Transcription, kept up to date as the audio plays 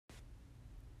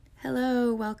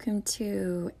Hello, welcome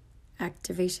to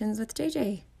Activations with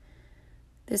JJ.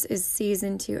 This is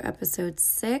season 2, episode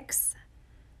 6.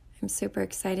 I'm super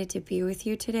excited to be with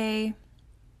you today.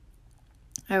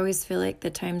 I always feel like the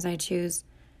times I choose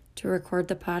to record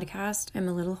the podcast, I'm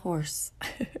a little hoarse.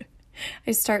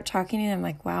 I start talking and I'm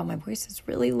like, wow, my voice is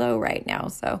really low right now.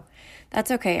 So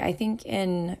that's okay. I think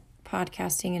in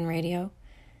podcasting and radio,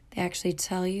 they actually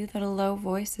tell you that a low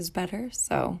voice is better.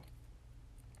 So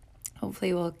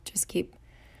hopefully we'll just keep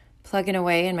plugging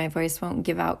away and my voice won't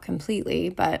give out completely.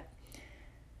 But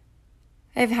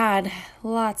I've had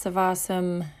lots of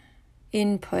awesome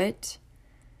input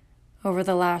over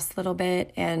the last little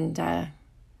bit. And I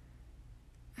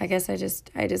guess I just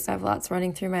have lots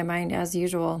running through my mind as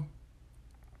usual.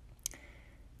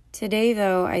 Today,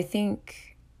 though, I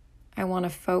think I want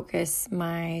to focus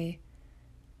my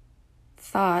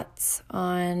thoughts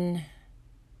on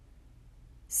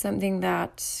something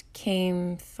that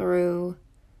came through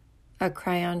a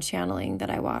Cryon channeling that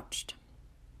I watched.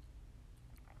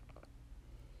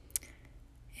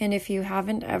 And if you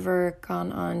haven't ever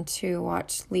gone on to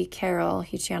watch Lee Carroll,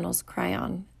 he channels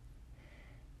Cryon.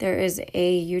 There is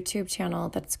a YouTube channel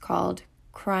that's called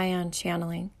Cryon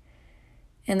Channeling.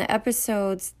 And the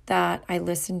episodes that I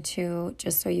listened to,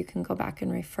 just so you can go back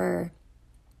and refer,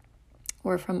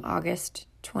 were from August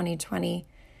 2020.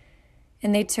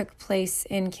 And they took place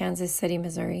in Kansas City,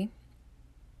 Missouri.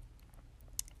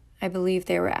 I believe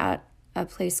they were at a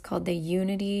place called the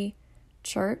Unity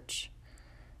Church.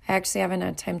 I actually haven't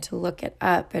had time to look it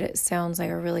up, but it sounds like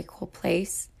a really cool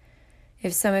place.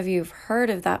 If some of you have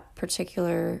heard of that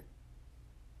particular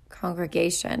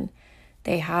congregation,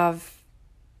 they have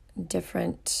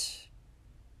different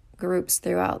groups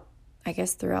throughout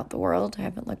the world. I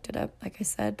haven't looked it up, like I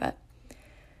said,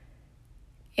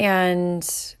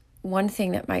 and one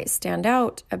thing that might stand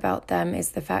out about them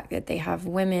is the fact that they have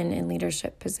women in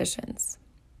leadership positions.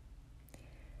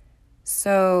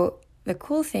 So the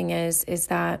cool thing is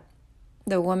that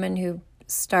the woman who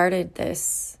started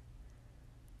this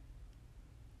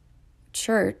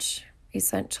church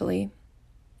essentially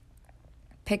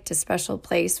picked a special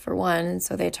place for one. And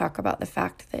so they talk about the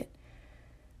fact that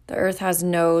the earth has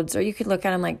nodes, or you could look at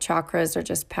them like chakras or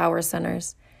just power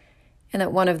centers, and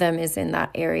that one of them is in that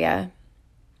area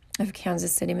of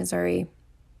Kansas City, Missouri.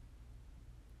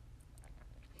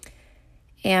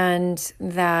 And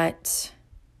that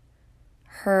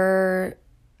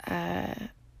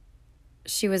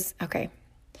she was, how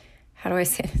do I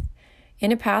say this?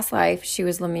 In a past life, she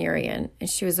was Lemurian, and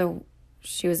she was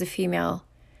a female.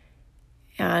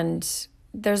 And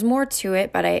there's more to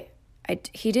it, but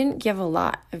he didn't give a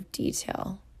lot of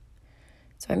detail.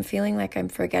 So I'm feeling like I'm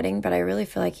forgetting, but I really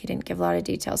feel like he didn't give a lot of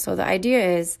detail. So the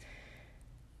idea is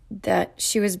that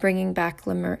she was bringing back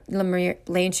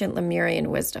ancient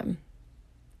Lemurian wisdom.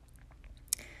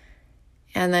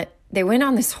 And that he went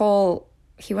on this whole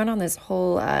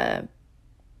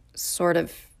sort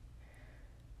of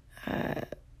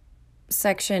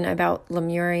section about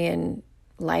Lemurian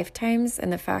lifetimes,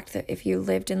 and the fact that if you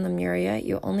lived in Lemuria,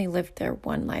 you only lived there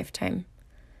one lifetime.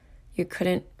 You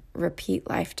couldn't repeat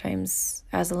lifetimes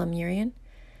as a Lemurian.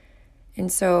 And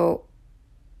so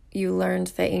you learned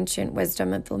the ancient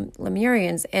wisdom of the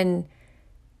Lemurians, and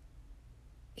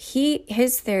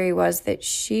his theory was that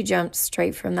she jumped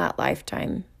straight from that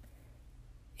lifetime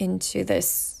into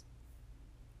this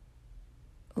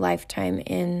lifetime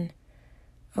in,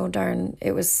 I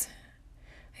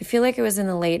feel like it was in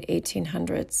the late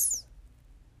 1800s,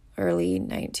 early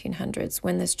 1900s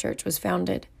when this church was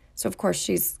founded. So of course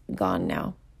she's gone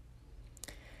now.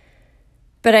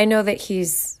 But I know that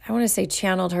I want to say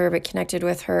channeled her, but connected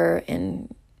with her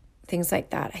and things like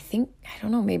that. I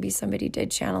don't know, maybe somebody did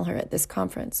channel her at this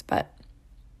conference, but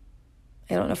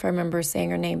I don't know if I remember saying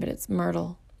her name, but it's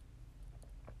Myrtle.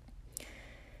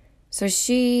 So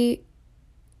she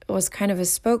was kind of a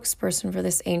spokesperson for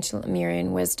this ancient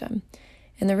Lemurian wisdom.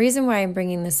 And the reason why I'm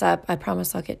bringing this up, I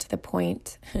promise I'll get to the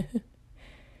point,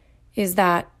 is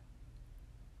that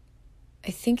I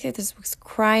think that this was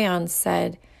Cryon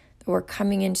said that we're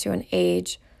coming into an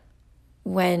age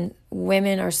when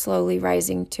women are slowly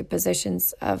rising to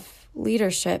positions of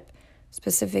leadership,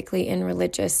 specifically in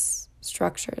religious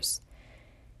structures,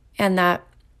 and that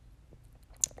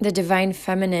the divine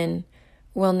feminine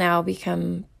will now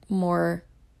become more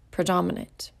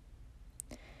predominant.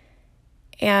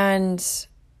 And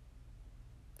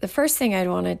the first thing I'd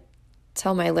want to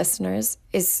tell my listeners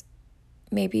is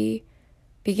maybe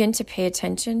begin to pay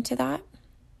attention to that.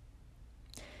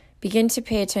 Begin to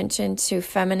pay attention to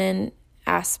feminine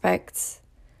aspects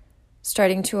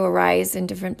starting to arise in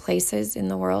different places in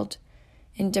the world,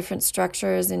 in different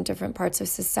structures, in different parts of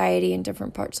society, in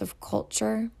different parts of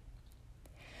culture.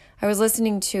 I was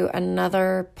listening to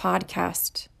another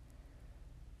podcast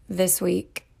this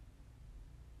week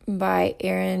by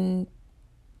Aaron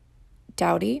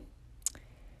Doughty,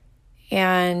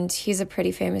 and he's a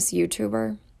pretty famous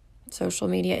YouTuber, social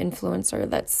media influencer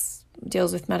that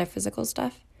deals with metaphysical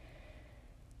stuff.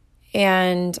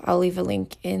 And I'll leave a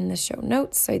link in the show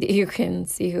notes so that you can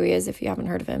see who he is if you haven't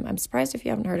heard of him. I'm surprised if you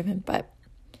haven't heard of him, but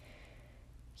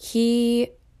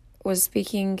he was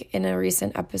speaking in a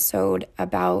recent episode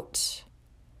about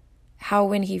how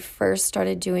when he first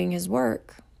started doing his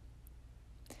work,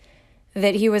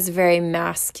 that he was very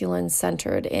masculine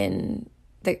centered in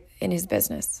his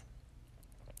business.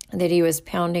 That he was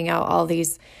pounding out all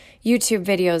these YouTube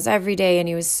videos every day and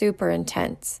he was super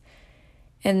intense.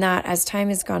 And that as time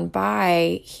has gone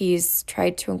by, he's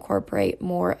tried to incorporate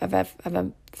more of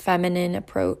a feminine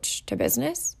approach to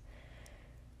business.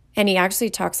 And he actually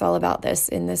talks all about this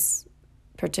in this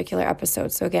particular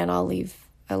episode. So again, I'll leave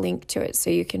a link to it so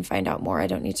you can find out more. I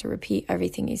don't need to repeat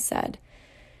everything he said.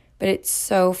 But it's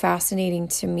so fascinating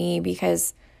to me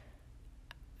because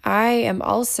I am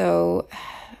also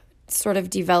sort of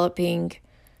developing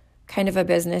kind of a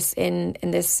business in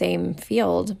this same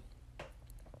field.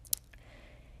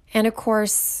 And of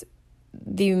course,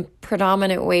 the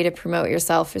predominant way to promote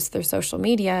yourself is through social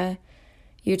media,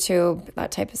 YouTube,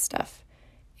 that type of stuff.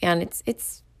 And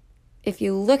it's if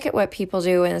you look at what people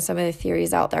do and some of the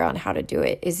theories out there on how to do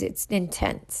it, it's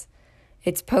intense.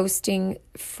 It's posting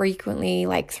frequently,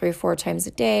 like 3 or 4 times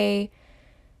a day.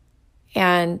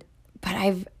 But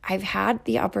I've had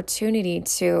the opportunity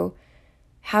to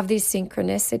have these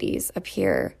synchronicities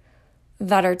appear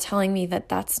that are telling me that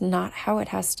that's not how it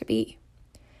has to be.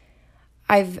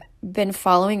 I've been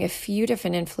following a few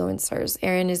different influencers.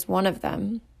 Aaron is one of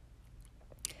them,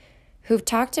 who've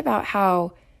talked about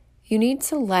how you need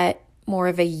to let more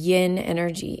of a yin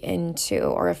energy into,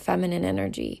 or a feminine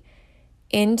energy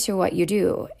into what you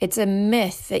do. It's a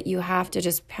myth that you have to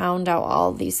just pound out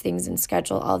all these things and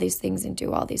schedule all these things and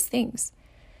do all these things.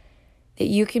 That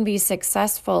you can be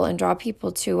successful and draw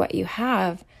people to what you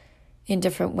have in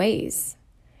different ways.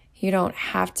 You don't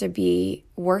have to be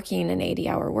working an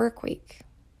 80-hour work week.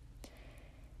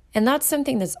 And that's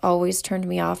something that's always turned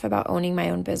me off about owning my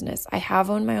own business. I have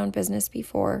owned my own business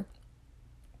before.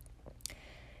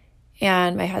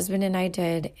 And my husband and I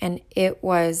did, and it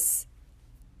was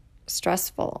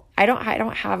stressful. I don't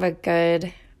have a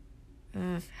good,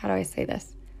 how do I say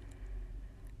this?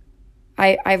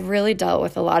 I've really dealt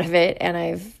with a lot of it, and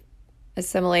I've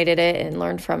assimilated it and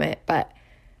learned from it, but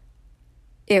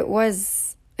it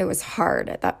was hard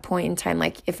at that point in time.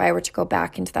 Like if I were to go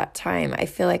back into that time, I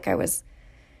feel like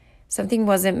something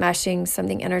wasn't meshing,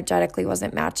 something energetically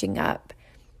wasn't matching up.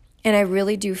 And I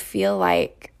really do feel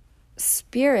like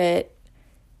Spirit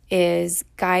is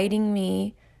guiding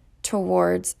me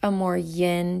towards a more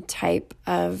yin type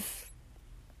of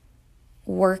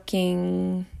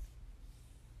working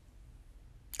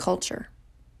culture.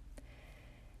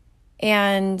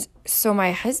 And so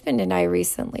my husband and I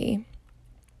recently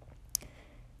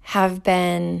have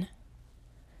come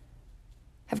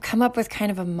up with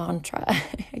kind of a mantra,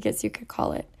 I guess you could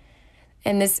call it.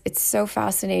 And it's so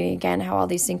fascinating again how all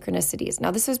these synchronicities.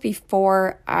 Now this was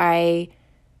before I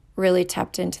really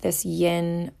tapped into this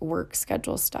yin work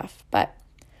schedule stuff, but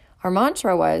our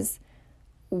mantra was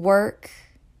work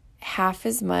half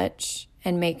as much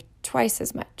and make twice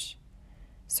as much.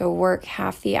 So work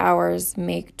half the hours,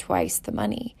 make twice the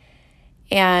money.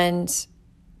 And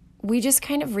we just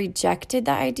kind of rejected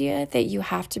the idea that you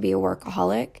have to be a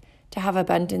workaholic to have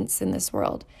abundance in this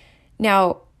world.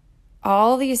 Now,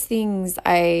 all these things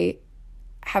I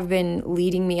have been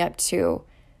leading me up to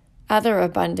other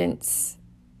abundance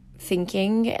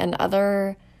thinking and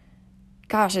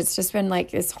it's just been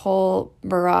like this whole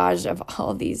barrage of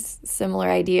all these similar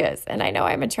ideas. And I know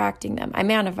I'm attracting them. I'm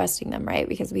manifesting them, right?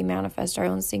 Because we manifest our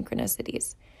own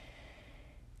synchronicities.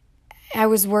 I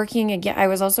was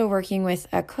also working with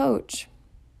a coach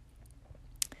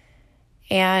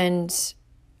and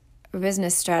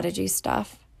business strategy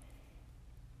stuff.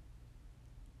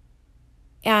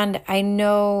 And I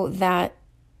know that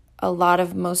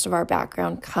most of our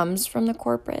background comes from the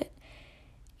corporate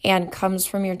and comes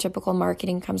from your typical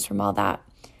marketing, comes from all that.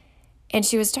 And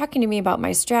she was talking to me about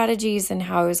my strategies and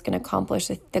how I was going to accomplish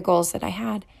the goals that I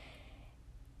had.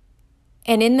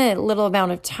 And in the little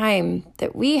amount of time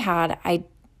that we had, I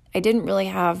didn't really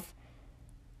I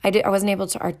wasn't able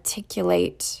to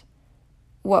articulate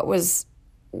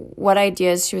what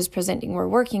ideas she was presenting were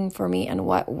working for me and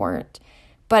what weren't.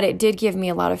 but it did give me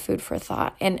a lot of food for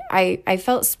thought. And I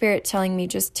felt Spirit telling me,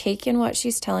 just take in what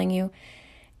she's telling you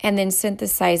and then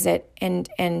synthesize it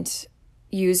and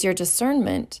use your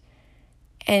discernment.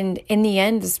 And in the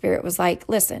end, the Spirit was like,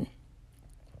 listen,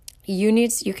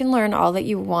 you can learn all that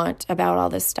you want about all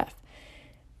this stuff,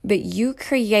 but you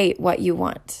create what you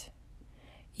want.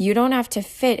 You don't have to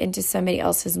fit into somebody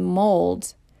else's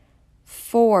mold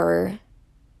for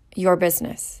your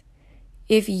business.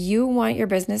 If you want your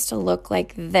business to look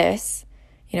like this,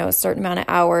 a certain amount of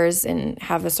hours and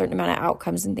have a certain amount of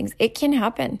outcomes and things, it can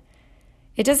happen.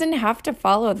 It doesn't have to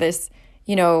follow this,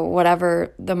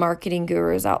 whatever the marketing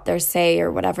gurus out there say or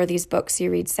whatever these books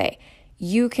you read say.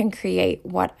 You can create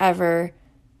whatever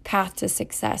path to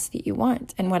success that you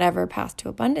want and whatever path to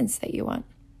abundance that you want.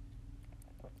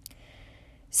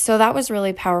 So that was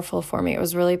really powerful for me. It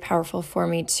was really powerful for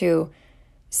me to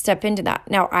step into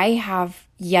that. Now, I have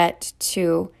yet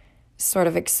to sort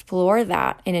of explore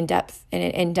that in depth.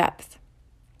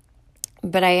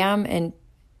 But I am in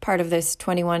part of this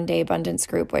 21-day abundance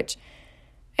group, which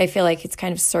I feel like it's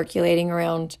kind of circulating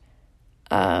around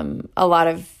a lot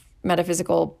of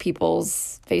metaphysical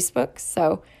people's Facebook.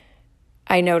 So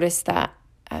I noticed that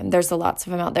there's lots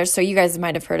of them out there. So you guys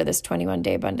might have heard of this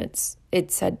 21-day abundance.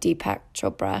 It's a Deepak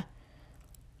Chopra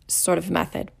sort of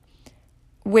method,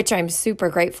 which I'm super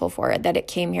grateful for that it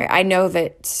came here. I know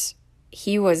that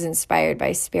he was inspired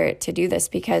by Spirit to do this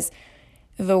because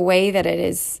the way that it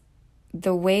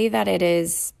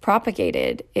is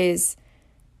propagated is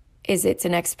it's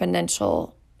an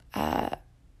exponential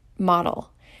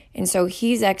model. And so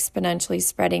he's exponentially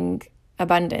spreading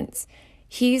abundance.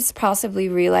 He's possibly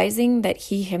realizing that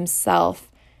he himself,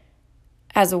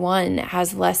 as one,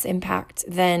 has less impact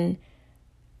than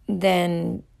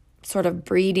sort of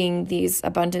breeding these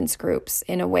abundance groups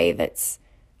in a way that's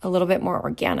a little bit more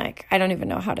organic. I don't even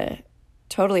know how to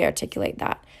totally articulate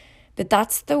that. But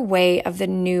that's the way of the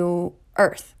new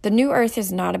earth. The new earth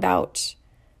is not about,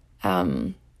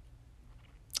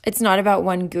 it's not about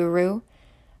one guru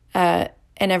and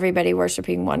everybody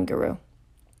worshiping one guru.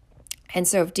 And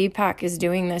so if Deepak is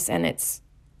doing this, and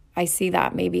I see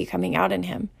that maybe coming out in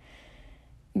him,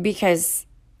 because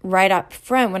right up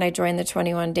front when I joined the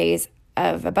 21 Days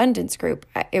of Abundance group,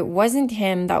 it wasn't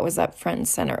him that was up front and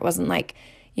center. It wasn't like,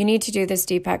 you need to do this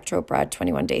Deepak Chopra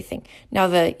 21-day thing. Now,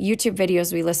 the YouTube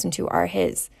videos we listen to are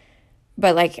his.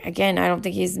 But again, I don't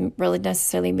think he's really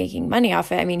necessarily making money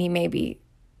off it. I mean, he may be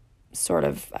sort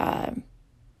of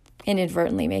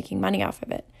inadvertently making money off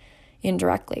of it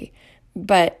indirectly.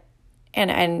 But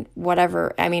and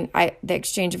whatever, I mean, the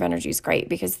exchange of energy is great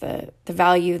because the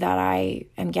value that I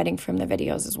am getting from the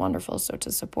videos is wonderful. So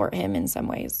to support him in some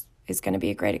ways is going to be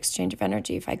a great exchange of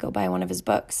energy if I go buy one of his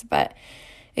books. But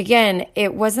again,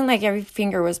 it wasn't like every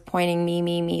finger was pointing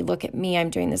me, look at me, I'm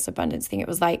doing this abundance thing. It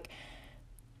was like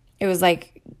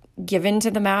given to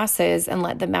the masses and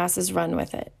let the masses run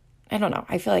with it. I don't know.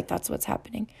 I feel like that's what's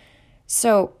happening.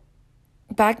 So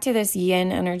back to this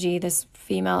yin energy, this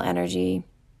female energy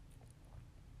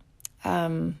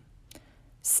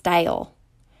style.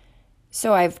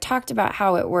 So I've talked about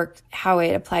how it works, how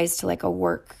it applies to a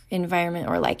work environment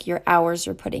or your hours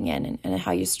you're putting in and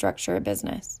how you structure a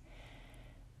business.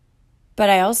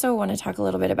 But I also want to talk a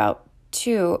little bit about,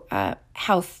 too,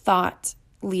 how thought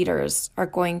leaders are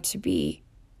going to be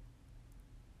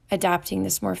adapting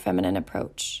this more feminine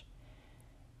approach.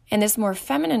 And this more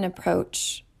feminine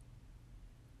approach,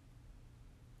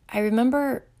 I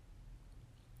remember,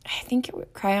 I think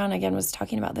Cryon again was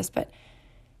talking about this, but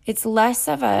it's less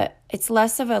of a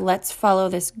let's follow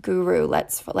this guru.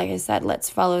 Like I said, let's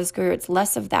follow this guru. It's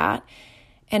less of that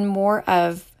and more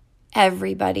of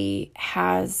everybody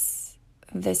has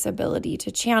this ability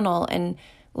to channel, and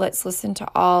let's listen to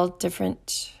all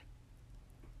different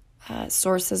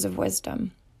sources of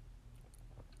wisdom.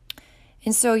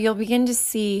 And so you'll begin to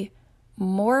see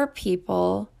more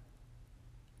people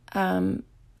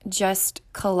just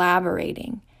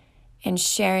collaborating and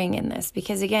sharing in this,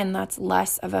 because again, that's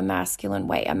less of a masculine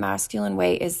way. A masculine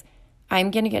way is, I'm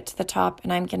going to get to the top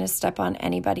and I'm going to step on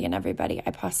anybody and everybody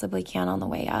I possibly can on the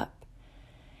way up.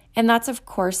 And that's, of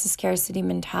course, a scarcity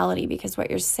mentality, because what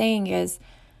you're saying is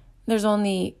there's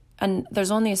only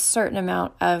a certain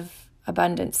amount of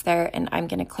abundance there, and I'm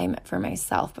going to claim it for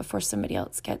myself before somebody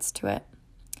else gets to it.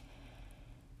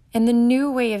 And the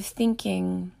new way of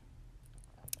thinking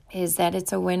is that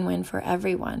it's a win-win for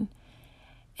everyone.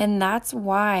 And that's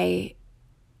why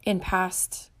in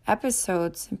past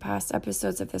episodes of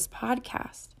this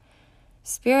podcast,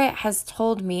 Spirit has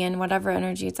told me, and whatever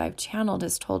energies I've channeled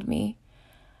has told me,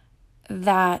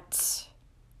 that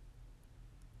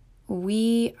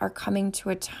we are coming to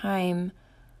a time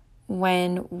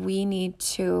when we need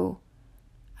to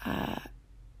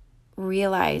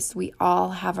realize we all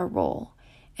have a role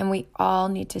and we all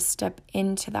need to step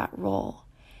into that role.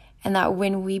 And that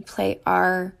when we play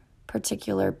our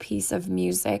particular piece of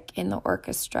music in the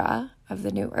orchestra of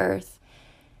the new earth,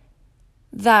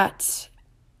 that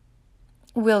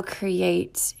will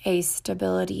create a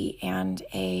stability and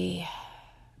a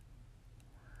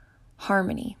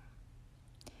harmony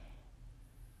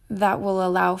that will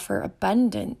allow for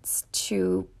abundance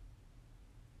to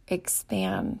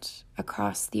expand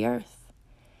across the earth.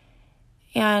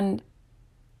 And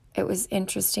it was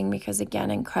interesting because, again,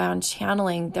 in Kryon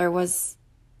channeling, there was,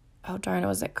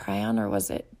 was it Kryon or was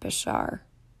it Bashar?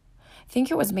 I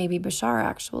think it was maybe Bashar,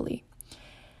 actually.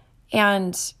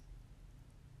 And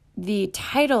the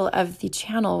title of the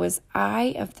channel was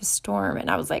Eye of the Storm. And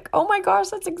I was like, oh my gosh,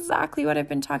 that's exactly what I've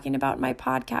been talking about in my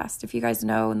podcast. If you guys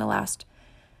know, in the last,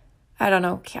 I don't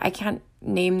know, I can't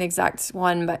name the exact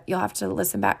one, but you'll have to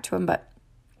listen back to them. But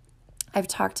I've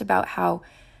talked about how,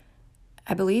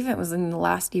 I believe it was in the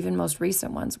last, even most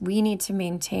recent ones, we need to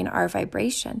maintain our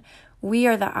vibration. We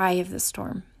are the eye of the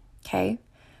storm, okay?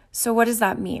 So what does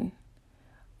that mean?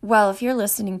 Well, if you're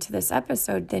listening to this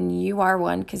episode, then you are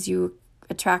one because you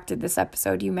attracted this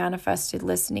episode. You manifested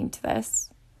listening to this.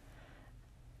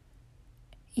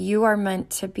 You are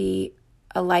meant to be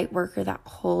a light worker that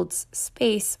holds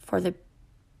space for the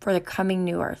coming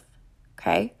new earth,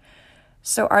 okay?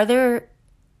 So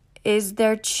is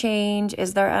there change?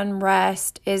 Is there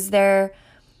unrest? Is there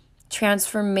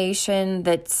transformation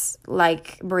that's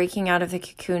like breaking out of the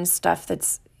cocoon stuff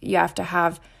that's you have to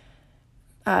have,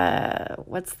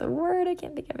 what's the word? I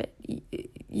can't think of it.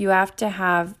 You have to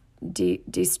have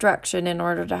destruction in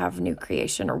order to have new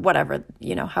creation or whatever,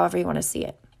 however you want to see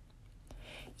it.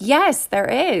 Yes, there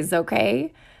is,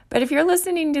 okay? But if you're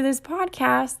listening to this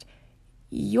podcast,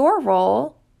 your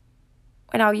role,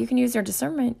 now you can use your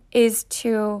discernment, is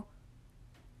to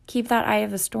keep that eye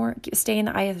of the storm, stay in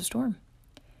the eye of the storm.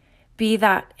 Be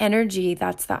that energy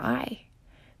that's the eye.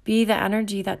 Be the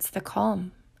energy that's the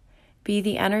calm. Be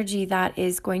the energy that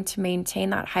is going to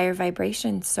maintain that higher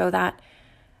vibration so that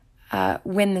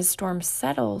when the storm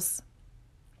settles,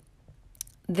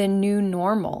 the new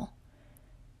normal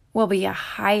will be a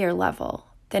higher level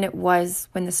than it was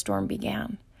when the storm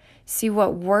began. See,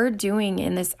 what we're doing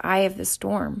in this eye of the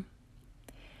storm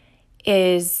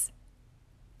is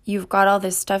you've got all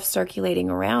this stuff circulating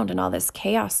around and all this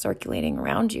chaos circulating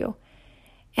around you.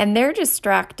 And they're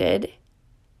distracted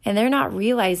and they're not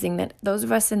realizing that those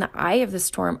of us in the eye of the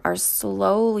storm are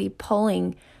slowly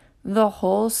pulling the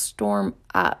whole storm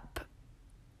up.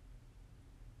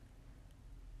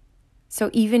 So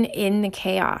even in the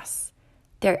chaos,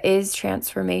 there is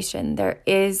transformation. There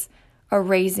is a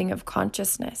raising of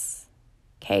consciousness.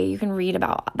 Okay, you can read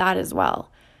about that as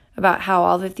well, about how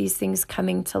all of these things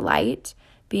coming to light,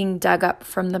 being dug up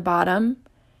from the bottom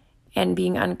and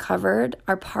being uncovered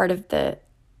are part of the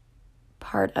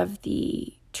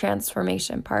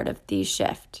transformation, part of the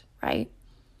shift, right?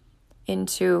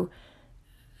 Into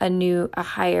a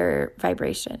higher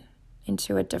vibration,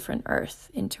 into a different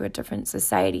earth, into a different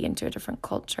society, into a different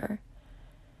culture.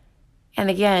 And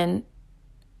again,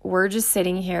 we're just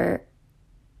sitting here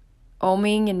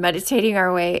oming and meditating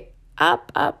our way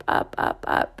up, up, up, up,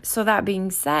 up. So that being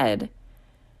said,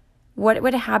 what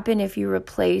would happen if you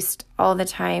replaced all the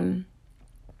time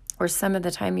or some of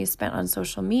the time you spent on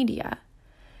social media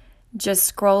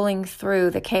just scrolling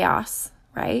through the chaos,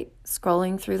 right?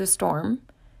 Scrolling through the storm.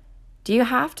 Do you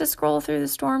have to scroll through the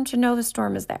storm to know the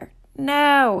storm is there?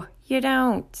 No, you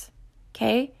don't.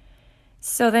 Okay?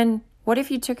 So then what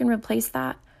if you took and replaced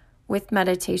that with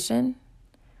meditation,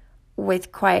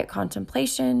 with quiet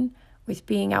contemplation, with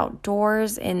being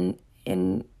outdoors and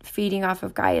feeding off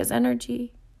of Gaia's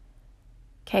energy?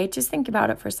 Okay, just think about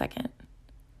it for a second.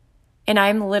 And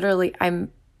I'm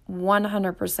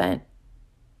 100%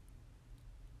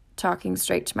 talking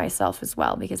straight to myself as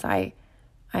well, because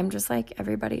I'm just like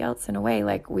everybody else in a way.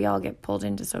 Like, we all get pulled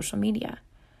into social media.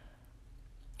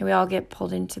 And we all get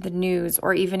pulled into the news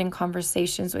or even in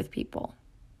conversations with people.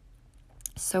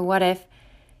 So what if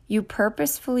you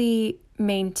purposefully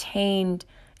maintained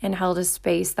and held a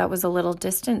space that was a little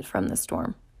distant from the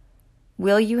storm?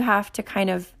 Will you have to kind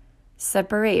of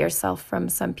separate yourself from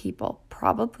some people?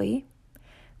 Probably.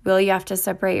 Will you have to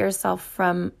separate yourself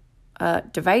from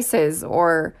devices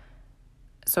or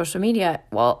social media?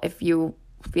 Well, if you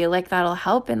feel like that'll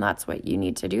help and that's what you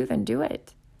need to do, then do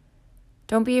it.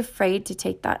 Don't be afraid to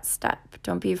take that step.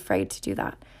 Don't be afraid to do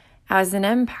that. As an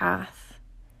empath,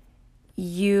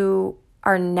 you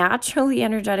are naturally,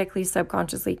 energetically,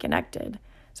 subconsciously connected.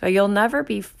 So you'll never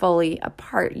be fully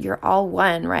apart. You're all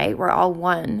one, right? We're all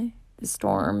one, the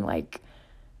storm, like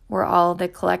we're all the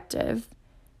collective.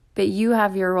 But you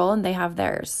have your role and they have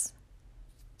theirs.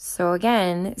 So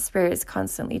again, Spirit is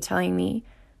constantly telling me,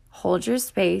 hold your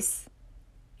space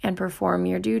and perform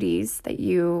your duties that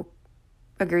you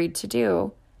agreed to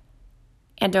do,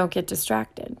 and don't get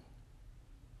distracted.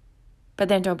 But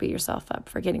then don't beat yourself up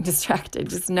for getting distracted.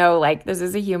 Just know, like, this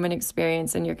is a human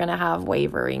experience and you're going to have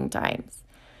wavering times.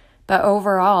 But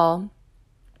overall,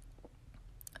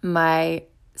 my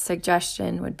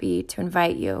suggestion would be to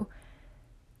invite you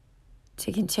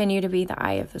to continue to be the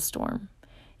eye of the storm.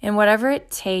 And whatever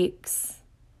it takes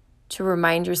to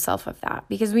remind yourself of that,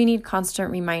 because we need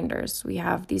constant reminders. We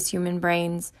have these human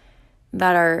brains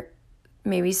that are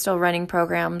maybe still running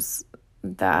programs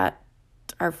that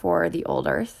are for the old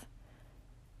earth.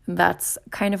 That's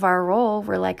kind of our role.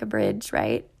 We're like a bridge,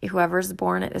 right? Whoever's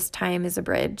born at this time is a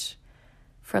bridge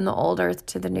from the old earth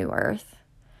to the new earth.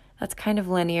 That's kind of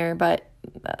linear, but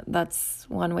that's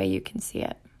one way you can see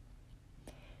it.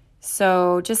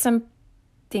 So just some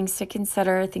things to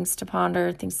consider, things to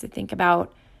ponder, things to think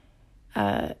about.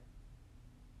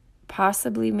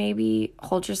 Possibly maybe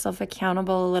hold yourself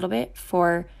accountable a little bit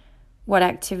for what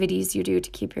activities you do to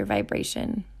keep your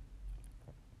vibration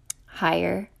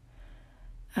higher.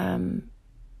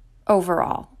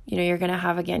 Overall, you're going to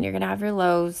have your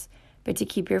lows, but to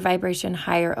keep your vibration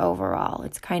higher overall,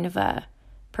 it's kind of a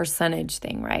percentage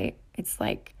thing, right? It's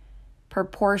like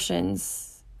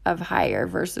proportions of higher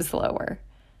versus lower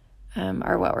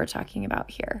are what we're talking about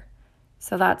here.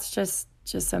 So that's just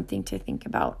something to think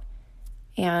about,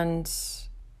 and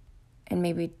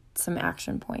maybe some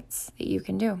action points that you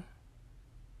can do.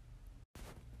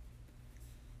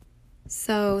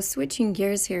 So switching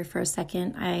gears here for a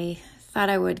second, I thought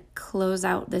I would close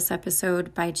out this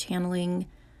episode by channeling,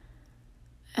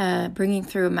 bringing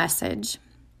through a message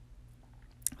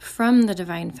from the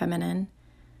Divine Feminine,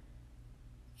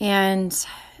 and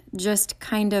just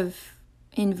kind of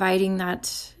inviting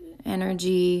that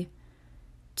energy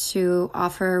to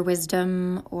offer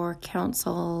wisdom or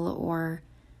counsel or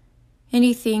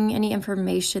anything, any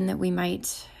information that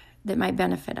might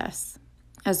benefit us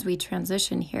as we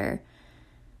transition here.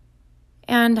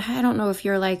 And I don't know if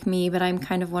you're like me, but I'm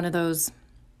kind of one of those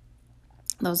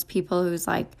people who's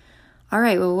like, all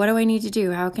right, well, what do I need to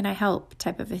do? How can I help?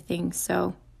 Type of a thing.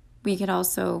 So we could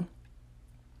also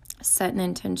set an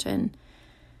intention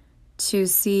to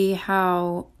see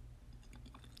how,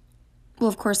 well,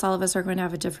 of course, all of us are going to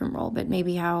have a different role, but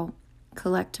maybe how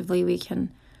collectively we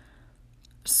can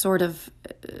sort of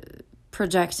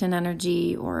project an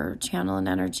energy or channel an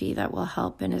energy that will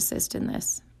help and assist in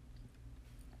this,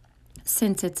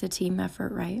 since it's a team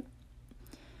effort, right?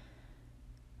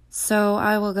 So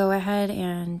I will go ahead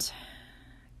and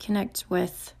connect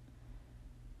with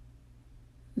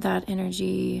that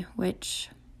energy, which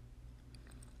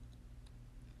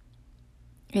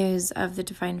is of the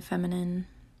Divine Feminine,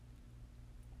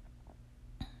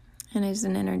 and is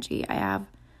an energy I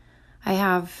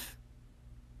have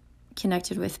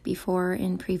connected with before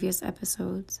in previous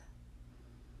episodes.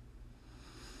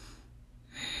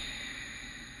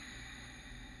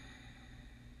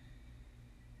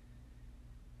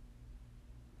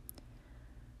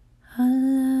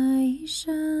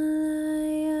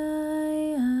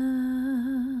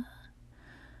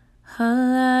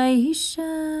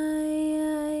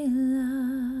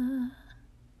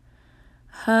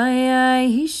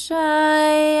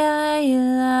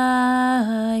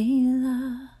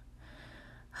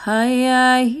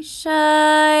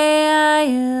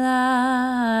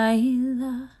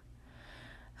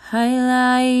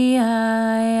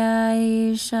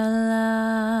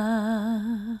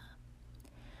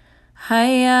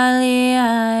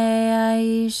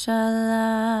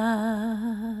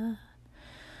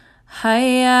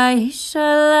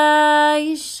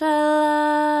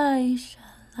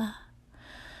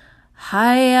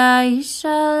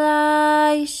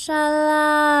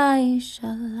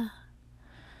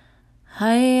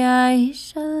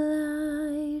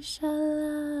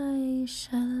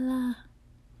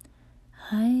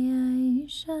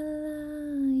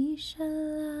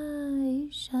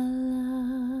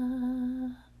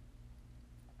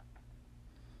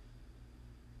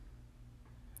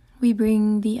 We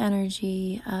bring the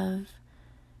energy of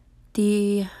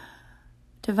the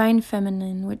Divine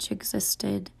Feminine, which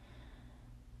existed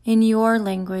in your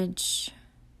language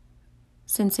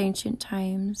since ancient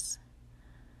times,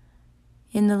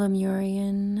 in the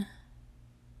Lemurian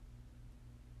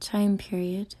time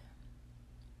period.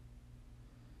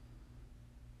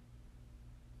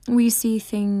 We see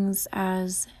things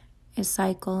as a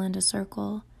cycle and a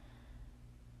circle,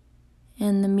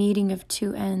 And the meeting of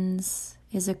two ends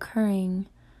is occurring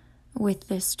with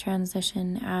this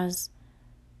transition as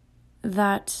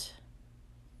that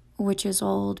which is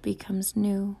old becomes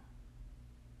new.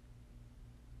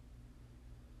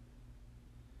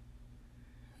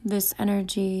 This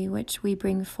energy which we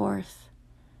bring forth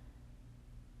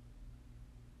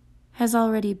has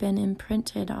already been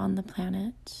imprinted on the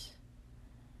planet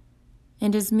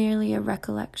and is merely a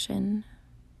recollection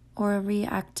or a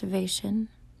reactivation.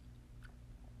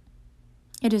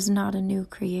 It is not a new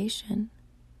creation.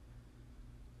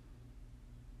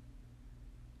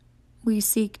 We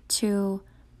seek to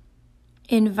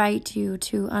invite you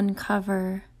to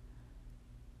uncover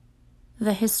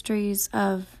the histories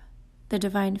of the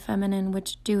Divine Feminine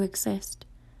which do exist,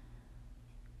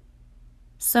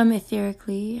 some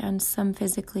etherically and some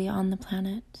physically on the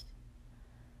planet.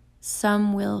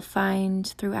 Some will find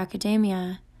through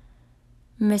academia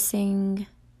missing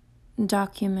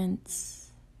documents,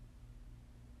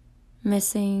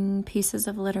 missing pieces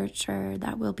of literature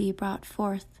that will be brought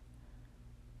forth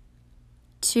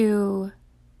to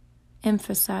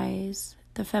emphasize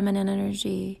the feminine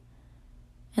energy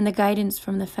and the guidance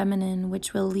from the feminine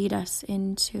which will lead us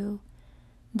into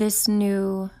this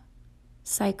new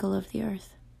cycle of the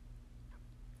earth.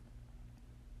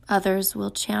 Others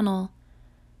will channel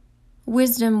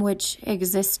wisdom which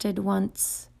existed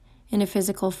once in a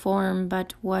physical form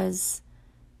but was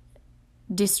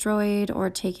destroyed or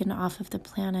taken off of the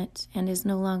planet and is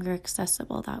no longer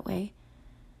accessible that way.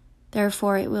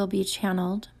 Therefore, it will be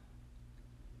channeled.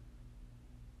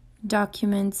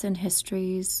 Documents and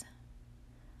histories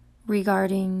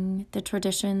regarding the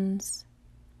traditions,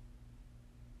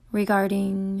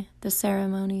 regarding the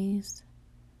ceremonies,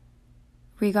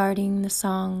 regarding the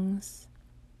songs,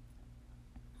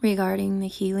 regarding the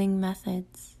healing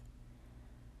methods,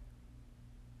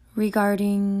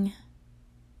 regarding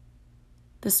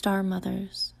the star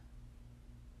mothers.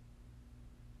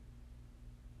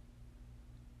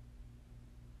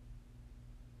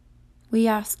 We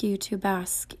ask you to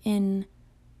bask in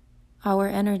our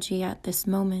energy at this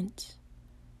moment.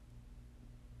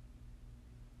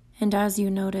 And as you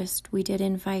noticed, we did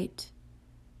invite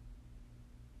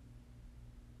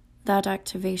that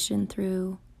activation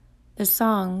through the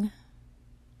song.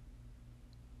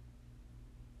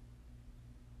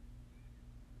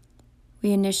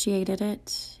 We initiated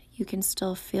it. You can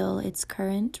still feel its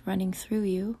current running through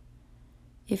you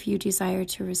if you desire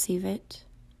to receive it.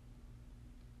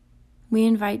 We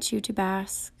invite you to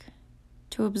bask,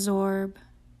 to absorb,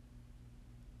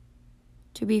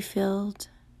 to be filled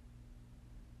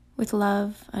with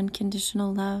love,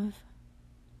 unconditional love,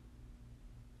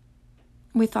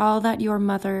 with all that your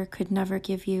mother could never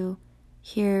give you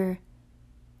here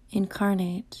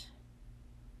incarnate.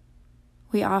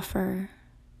 We offer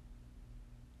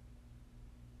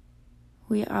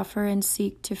and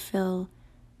seek to fill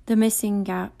the missing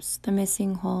gaps, the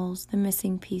missing holes, the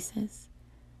missing pieces.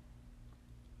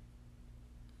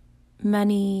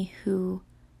 Many who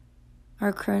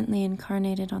are currently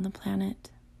incarnated on the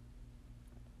planet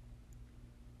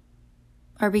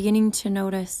are beginning to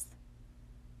notice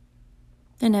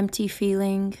an empty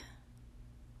feeling,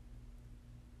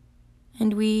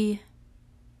 and we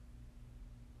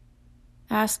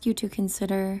ask you to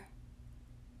consider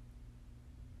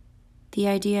the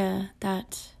idea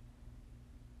that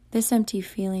this empty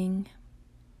feeling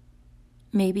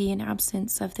may be an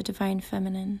absence of the Divine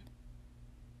Feminine,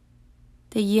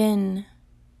 the yin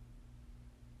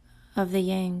of the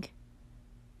yang,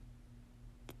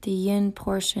 the yin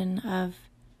portion of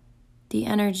the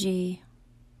energy.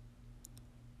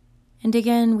 And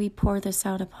again, we pour this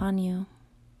out upon you.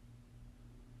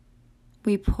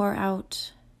 We pour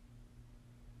out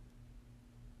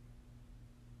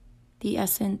the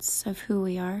essence of who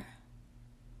we are.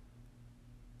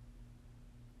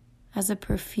 As a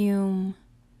perfume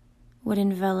would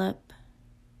envelop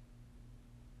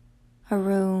a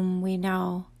room, we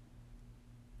now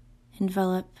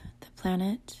envelop the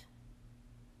planet.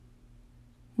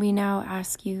 We now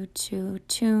ask you to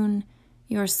tune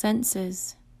your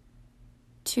senses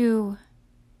to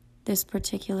this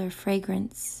particular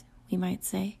fragrance, we might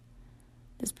say,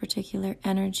 this particular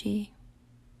energy,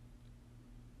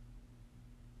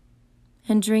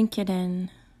 and drink it in,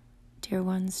 dear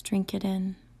ones, drink it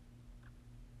in.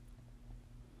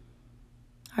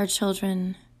 Our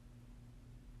children,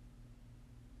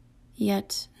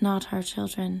 yet not our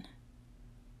children.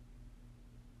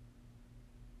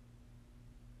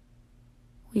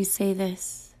 We say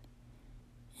this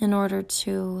in order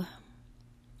to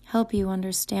help you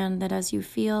understand that as you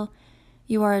feel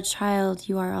you are a child,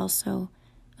 you are also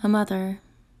a mother.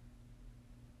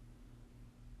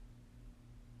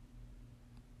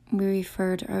 We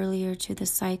referred earlier to the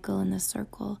cycle and the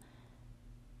circle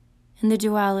and the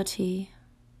duality,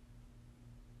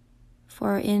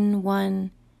 for in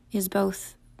one is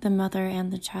both the mother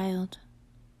and the child.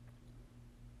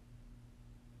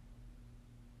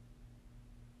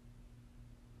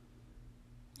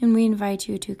 And we invite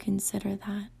you to consider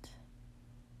that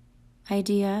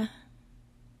idea.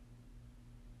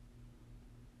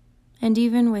 And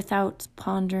even without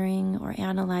pondering or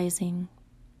analyzing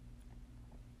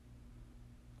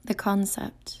the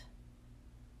concept,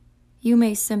 you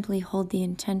may simply hold the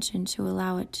intention to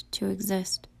allow it to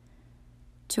exist,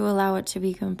 to allow it to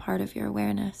become part of your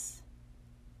awareness.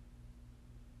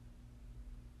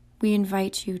 We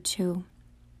invite you to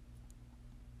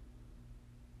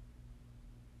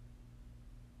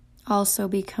also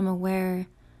become aware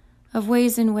of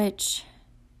ways in which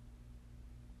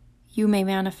you may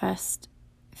manifest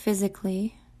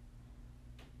physically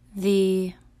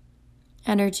the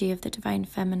energy of the Divine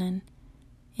Feminine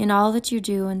in all that you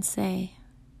do and say.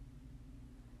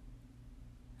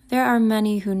 There are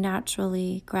many who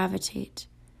naturally gravitate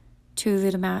to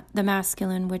the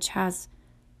masculine, which has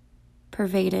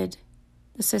pervaded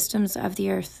the systems of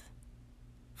the earth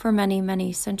for many,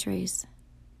 many centuries.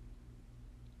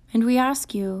 And we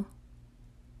ask you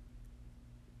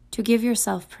to give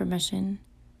yourself permission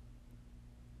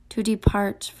to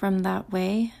depart from that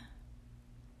way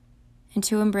and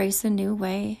to embrace a new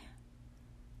way,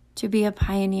 to be a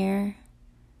pioneer,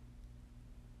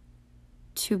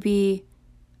 to be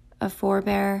a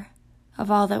forebearer of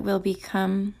all that will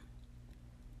become,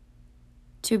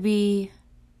 to be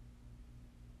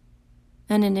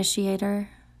an initiator.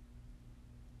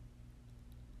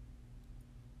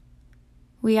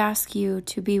 We ask you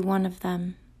to be one of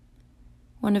them,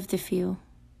 one of the few.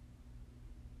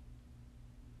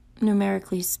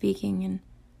 Numerically speaking and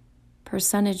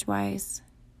percentage-wise,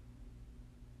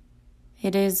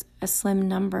 it is a slim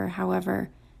number.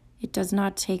 However, it does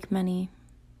not take many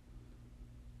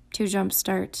to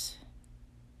jumpstart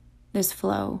this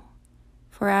flow.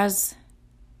 For as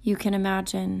you can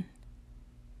imagine,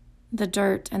 the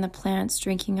dirt and the plants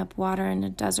drinking up water in a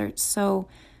desert, so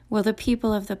will the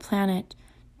people of the planet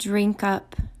drink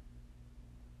up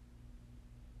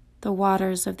the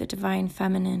waters of the Divine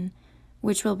Feminine,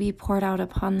 which will be poured out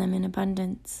upon them in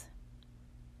abundance.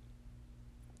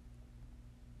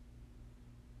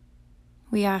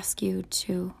 We ask you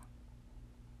to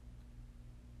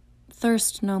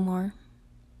thirst no more,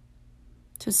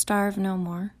 to starve no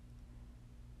more,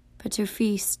 but to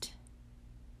feast,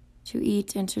 to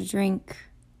eat and to drink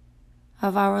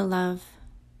of our love,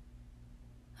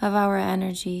 of our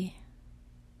energy.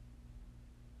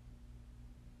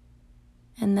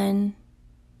 And then,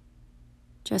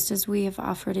 just as we have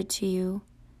offered it to you,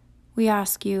 we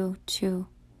ask you to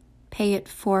pay it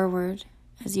forward,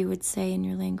 as you would say in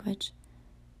your language,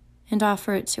 and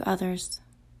offer it to others.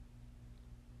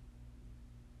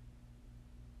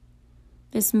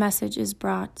 This message is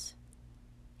brought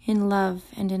in love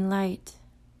and in light,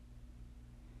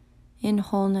 in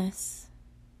wholeness,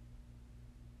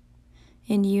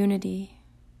 in unity,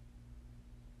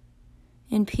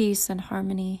 in peace and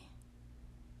harmony,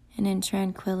 and in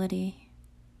tranquility,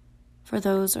 for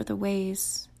those are the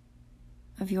ways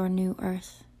of your new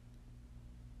earth.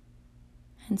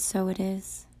 And so it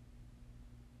is.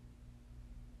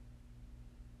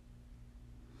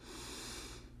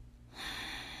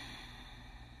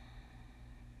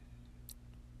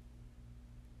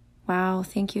 Wow,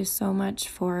 thank you so much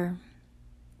for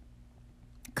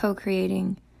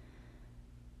co-creating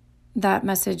that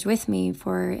message with me.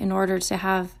 For in order to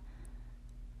have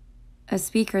a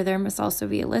speaker, there must also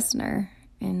be a listener,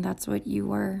 and that's what you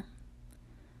were.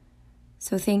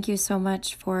 So thank you so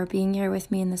much for being here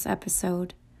with me in this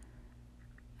episode.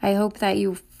 I hope that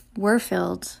you were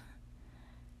filled,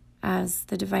 as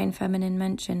the Divine Feminine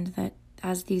mentioned, that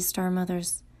as these star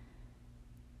mothers,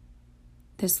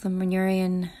 this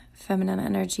Lemurian feminine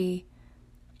energy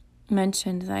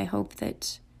mentioned, that I hope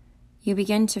that you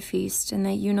begin to feast and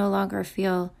that you no longer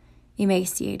feel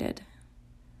emaciated.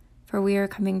 For we are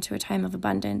coming to a time of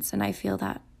abundance, and I feel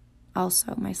that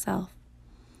also myself.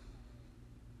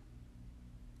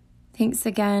 Thanks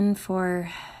again for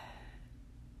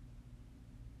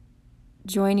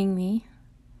joining me,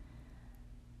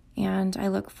 and I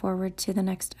look forward to the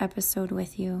next episode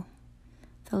with you.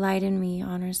 The light in me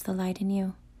honors the light in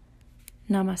you.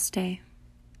 Namaste.